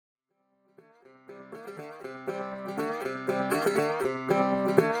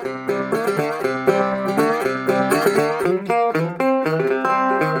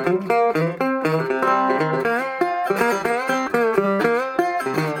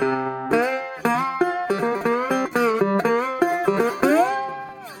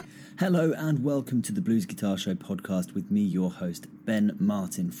welcome to the Blues Guitar Show podcast with me, your host, Ben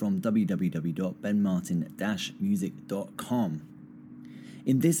Martin from www.benmartin-music.com.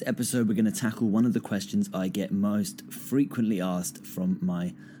 In this episode, we're going to tackle one of the questions I get most frequently asked from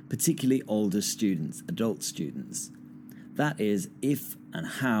my particularly older students, adult students. That is, if and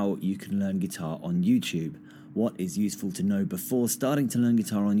how you can learn guitar on YouTube. What is useful to know before starting to learn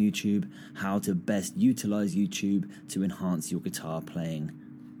guitar on YouTube, how to best utilize YouTube to enhance your guitar playing.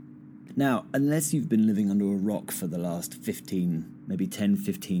 Now, unless you've been living under a rock for the last 15, maybe 10,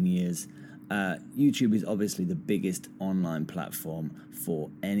 15 years, YouTube is obviously the biggest online platform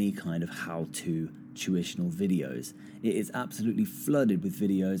for any kind of how-to tuitional videos. It is absolutely flooded with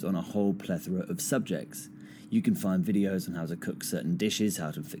videos on a whole plethora of subjects. You can find videos on how to cook certain dishes,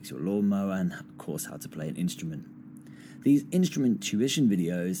 how to fix your lawnmower, and of course how to play an instrument. These instrument tuition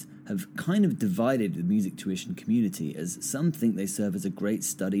videos have kind of divided the music tuition community, as some think they serve as a great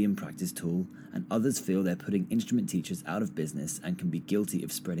study and practice tool, and others feel they're putting instrument teachers out of business and can be guilty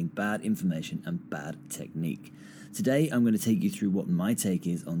of spreading bad information and bad technique. Today I'm going to take you through what my take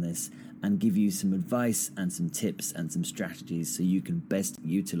is on this and give you some advice and some tips and some strategies so you can best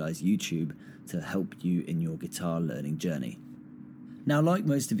utilize YouTube to help you in your guitar learning journey. Now, like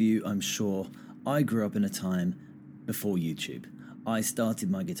most of you, I'm sure, I grew up in a time before YouTube. I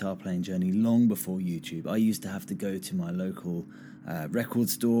started my guitar playing journey long before YouTube. I used to have to go to my local record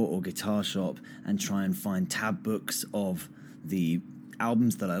store or guitar shop and try and find tab books of the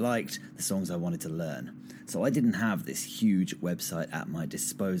albums that I liked, the songs I wanted to learn. So I didn't have this huge website at my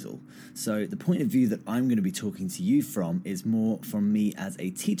disposal. So the point of view that I'm going to be talking to you from is more from me as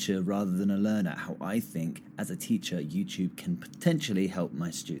a teacher rather than a learner, how I think as a teacher YouTube can potentially help my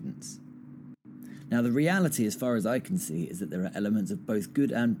students. Now, the reality, as far as I can see, is that there are elements of both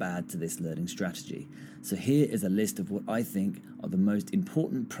good and bad to this learning strategy. So here is a list of what I think are the most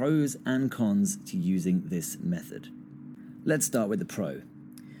important pros and cons to using this method. Let's start with the pro.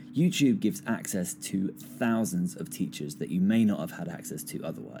 YouTube gives access to thousands of teachers that you may not have had access to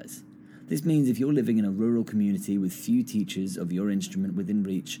otherwise. This means if you're living in a rural community with few teachers of your instrument within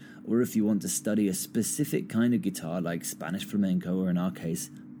reach, or if you want to study a specific kind of guitar like Spanish flamenco, or in our case,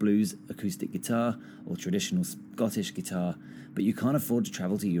 blues acoustic guitar or traditional Scottish guitar, but you can't afford to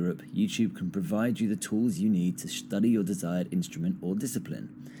travel to Europe, YouTube can provide you the tools you need to study your desired instrument or discipline.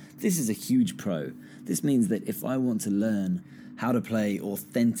 This is a huge pro. This means that if I want to learn how to play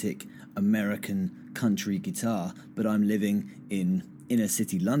authentic American country guitar, but I'm living in inner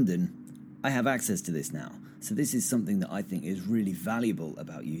city London, I have access to this now. So this is something that I think is really valuable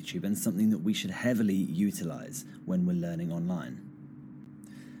about YouTube and something that we should heavily utilize when we're learning online.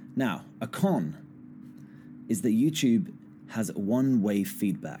 Now, a con is that YouTube has one-way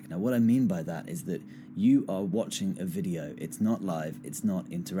feedback. Now, what I mean by that is that you are watching a video. It's not live, it's not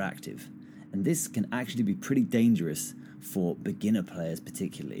interactive. And this can actually be pretty dangerous for beginner players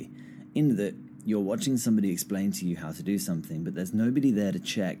particularly, in that you're watching somebody explain to you how to do something, but there's nobody there to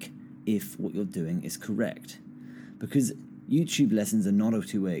check if what you're doing is correct. Because YouTube lessons are not a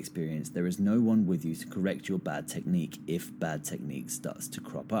two-way experience. There is no one with you to correct your bad technique if bad technique starts to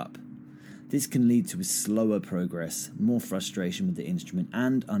crop up. This can lead to a slower progress, more frustration with the instrument,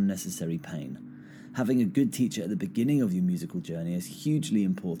 and unnecessary pain. Having a good teacher at the beginning of your musical journey is hugely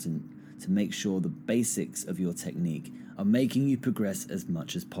important to make sure the basics of your technique are making you progress as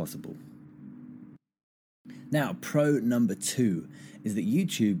much as possible. Now, pro number 2 is that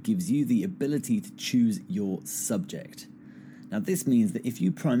YouTube gives you the ability to choose your subject. Now, this means that if you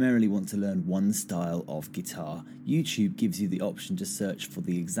primarily want to learn one style of guitar, YouTube gives you the option to search for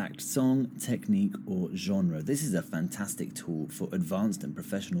the exact song, technique, or genre. This is a fantastic tool for advanced and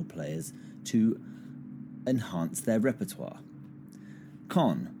professional players to enhance their repertoire.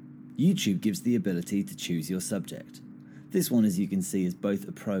 Con: YouTube gives the ability to choose your subject. This one, as you can see, is both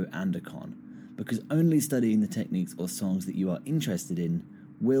a pro and a con, because only studying the techniques or songs that you are interested in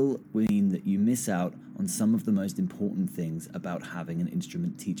will mean that you miss out on some of the most important things about having an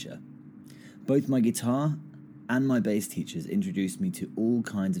instrument teacher. Both my guitar and my bass teachers introduced me to all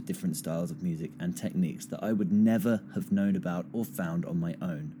kinds of different styles of music and techniques that I would never have known about or found on my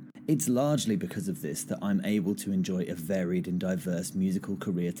own. It's largely because of this that I'm able to enjoy a varied and diverse musical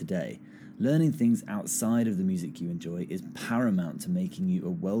career today. Learning things outside of the music you enjoy is paramount to making you a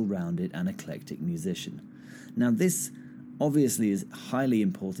well-rounded and eclectic musician. Now, this obviously is highly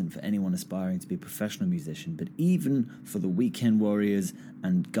important for anyone aspiring to be a professional musician, but even for the weekend warriors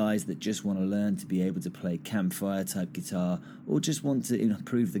and guys that just want to learn to be able to play campfire type guitar or just want to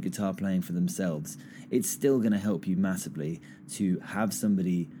improve the guitar playing for themselves, it's still going to help you massively to have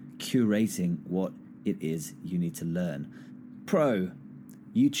somebody curating what it is you need to learn. Pro: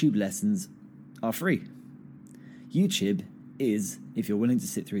 YouTube lessons are free. YouTube is, if you're willing to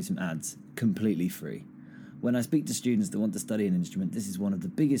sit through some ads, completely free. When I speak to students that want to study an instrument, this is one of the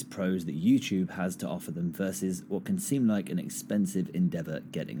biggest pros that YouTube has to offer them versus what can seem like an expensive endeavour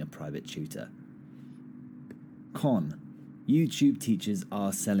getting a private tutor. Con: YouTube teachers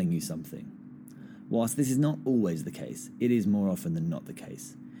are selling you something. Whilst this is not always the case, it is more often than not the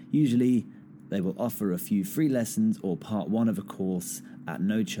case. Usually, they will offer a few free lessons or part one of a course at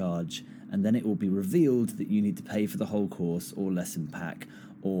no charge, and then it will be revealed that you need to pay for the whole course or lesson pack,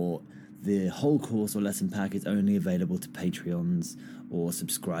 or the whole course or lesson pack is only available to Patreons or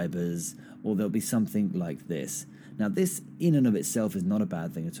subscribers, or there'll be something like this. Now, this in and of itself is not a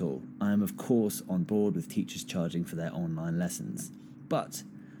bad thing at all. I am, of course, on board with teachers charging for their online lessons. But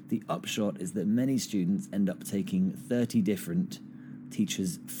the upshot is that many students end up taking 30 different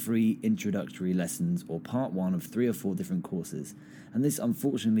teachers' free introductory lessons or part one of 3 or 4 different courses. And this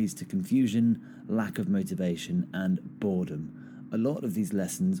unfortunately leads to confusion, lack of motivation, and boredom. A lot of these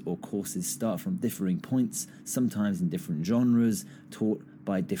lessons or courses start from differing points, sometimes in different genres, taught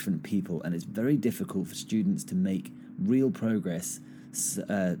by different people, and it's very difficult for students to make real progress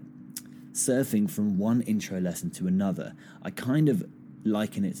surfing from one intro lesson to another. I kind of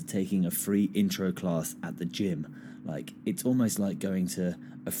liken it to taking a free intro class at the gym. Like, it's almost like going to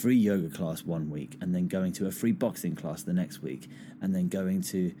a free yoga class one week and then going to a free boxing class the next week and then going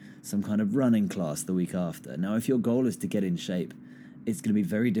to some kind of running class the week after. Now, if your goal is to get in shape, it's going to be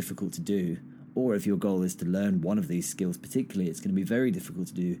very difficult to do. Or if your goal is to learn one of these skills particularly, it's going to be very difficult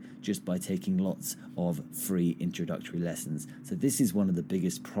to do just by taking lots of free introductory lessons. So this is one of the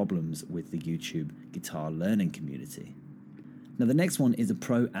biggest problems with the YouTube guitar learning community. Now, the next one is a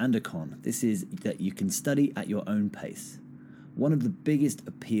pro and a con. This is that you can study at your own pace. One of the biggest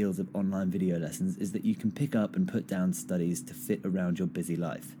appeals of online video lessons is that you can pick up and put down studies to fit around your busy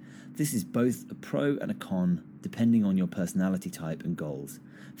life. This is both a pro and a con, depending on your personality type and goals.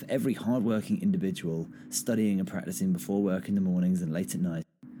 For every hardworking individual studying and practicing before work in the mornings and late at night,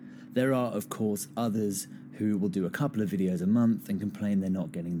 there are, of course, others who will do a couple of videos a month and complain they're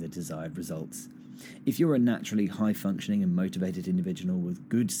not getting the desired results. If you're a naturally high-functioning and motivated individual with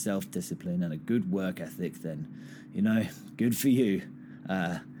good self-discipline and a good work ethic, then, good for you.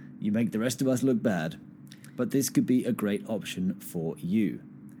 You make the rest of us look bad. But this could be a great option for you.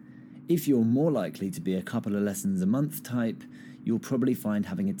 If you're more likely to be a couple of lessons a month type, you'll probably find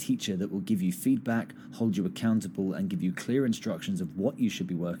having a teacher that will give you feedback, hold you accountable, and give you clear instructions of what you should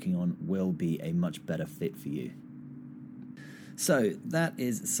be working on will be a much better fit for you. So that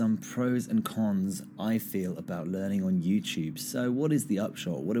is some pros and cons I feel about learning on YouTube. So what is the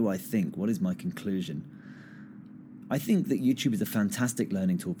upshot? What do I think? What is my conclusion? I think that YouTube is a fantastic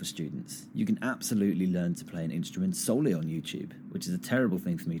learning tool for students. You can absolutely learn to play an instrument solely on YouTube, which is a terrible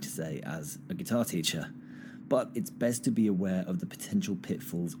thing for me to say as a guitar teacher. But it's best to be aware of the potential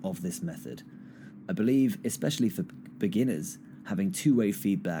pitfalls of this method. I believe, especially for beginners, having two-way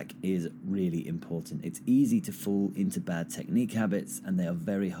feedback is really important. It's easy to fall into bad technique habits, and they are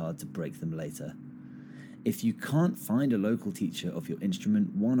very hard to break them later. If you can't find a local teacher of your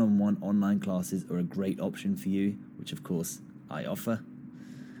instrument, one-on-one online classes are a great option for you, which of course I offer.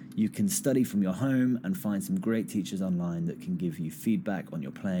 You can study from your home and find some great teachers online that can give you feedback on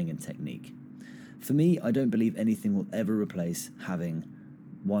your playing and technique. For me, I don't believe anything will ever replace having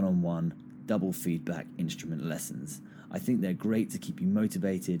one-on-one double feedback instrument lessons. I think they're great to keep you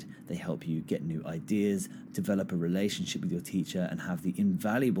motivated. They help you get new ideas, develop a relationship with your teacher, and have the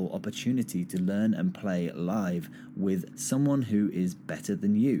invaluable opportunity to learn and play live with someone who is better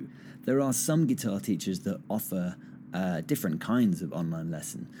than you. There are some guitar teachers that offer different kinds of online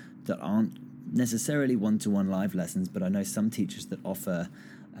lesson that aren't necessarily one-to-one live lessons, but I know some teachers that offer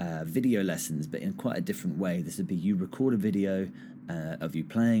video lessons, but in quite a different way. This would be you record a video of you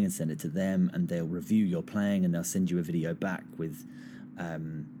playing and send it to them, and they'll review your playing and they'll send you a video back with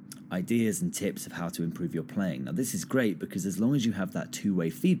ideas and tips of how to improve your playing. Now, this is great because as long as you have that two-way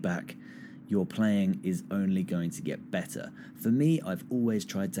feedback, your playing is only going to get better. For me, I've always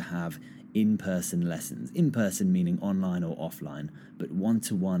tried to have in-person lessons. In-person meaning online or offline, but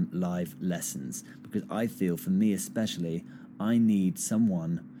one-to-one live lessons, because I feel, for me especially, I need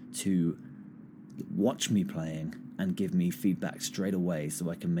someone to watch me playing and give me feedback straight away so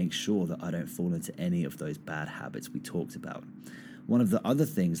I can make sure that I don't fall into any of those bad habits we talked about. One of the other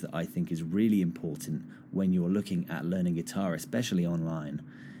things that I think is really important when you're looking at learning guitar, especially online,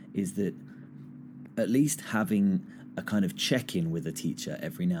 is that at least having a kind of check-in with a teacher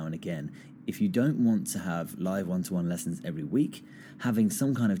every now and again. if you don't want to have live one-to-one lessons every week, having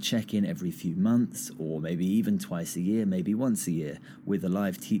some kind of check-in every few months, or maybe even twice a year, maybe once a year, with a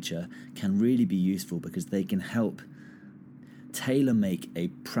live teacher can really be useful, because they can help tailor-make a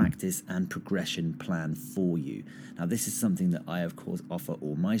practice and progression plan for you. Now, this is something that I, of course, offer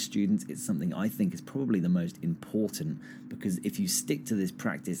all my students. It's something I think is probably the most important, because if you stick to this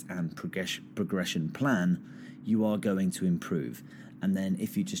practice and progression plan, you are going to improve. And then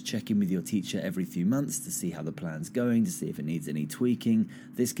if you just check in with your teacher every few months to see how the plan's going, to see if it needs any tweaking,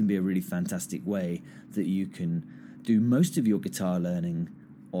 this can be a really fantastic way that you can do most of your guitar learning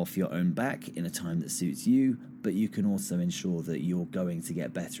off your own back in a time that suits you, but you can also ensure that you're going to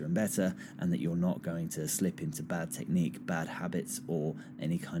get better and better, and that you're not going to slip into bad technique, bad habits, or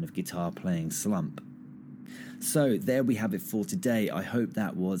any kind of guitar playing slump. So there we have it for today. I hope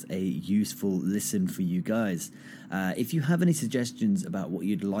that was a useful listen for you guys. If you have any suggestions about what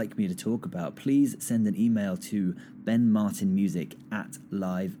you'd like me to talk about, please send an email to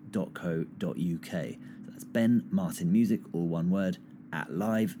benmartinmusic@live.co.uk. That's benmartinmusic, all one word,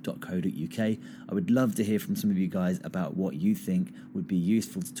 @live.co.uk. I would love to hear from some of you guys about what you think would be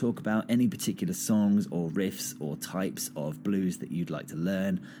useful to talk about, any particular songs or riffs or types of blues that you'd like to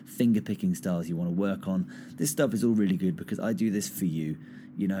learn, finger picking styles you want to work on. This stuff is all really good because I do this for you.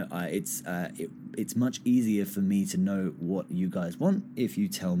 You know, it's much easier for me to know what you guys want if you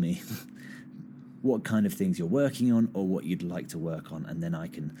tell me what kind of things you're working on or what you'd like to work on, and then I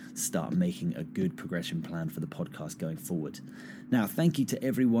can start making a good progression plan for the podcast going forward. Now, thank you to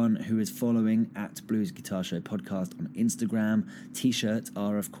everyone who is following at Blues Guitar Show Podcast on Instagram. T-shirts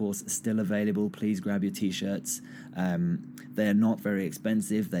are, of course, still available. Please grab your T-shirts. They're not very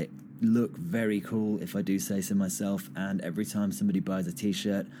expensive. They look very cool, if I do say so myself, and every time somebody buys a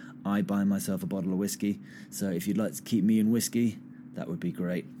T-shirt, I buy myself a bottle of whiskey. So if you'd like to keep me in whiskey, that would be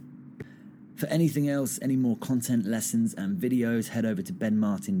great. For anything else, any more content, lessons and videos, head over to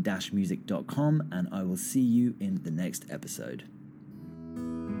benmartin-music.com, and I will see you in the next episode.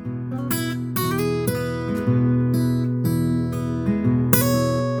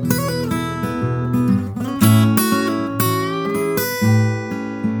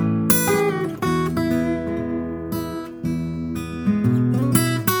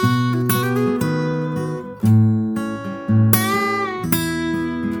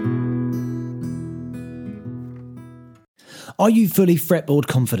 Are you fully fretboard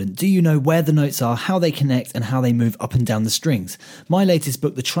confident? Do you know where the notes are, how they connect, and how they move up and down the strings? My latest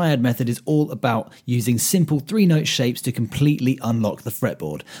book, The Triad Method, is all about using simple 3-note shapes to completely unlock the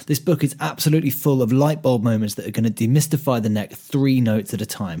fretboard. This book is absolutely full of light bulb moments that are going to demystify the neck 3 notes at a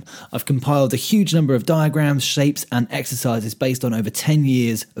time. I've compiled a huge number of diagrams, shapes, and exercises based on over 10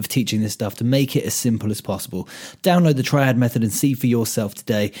 years of teaching this stuff to make it as simple as possible. Download The Triad Method and see for yourself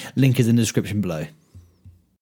today. Link is in the description below.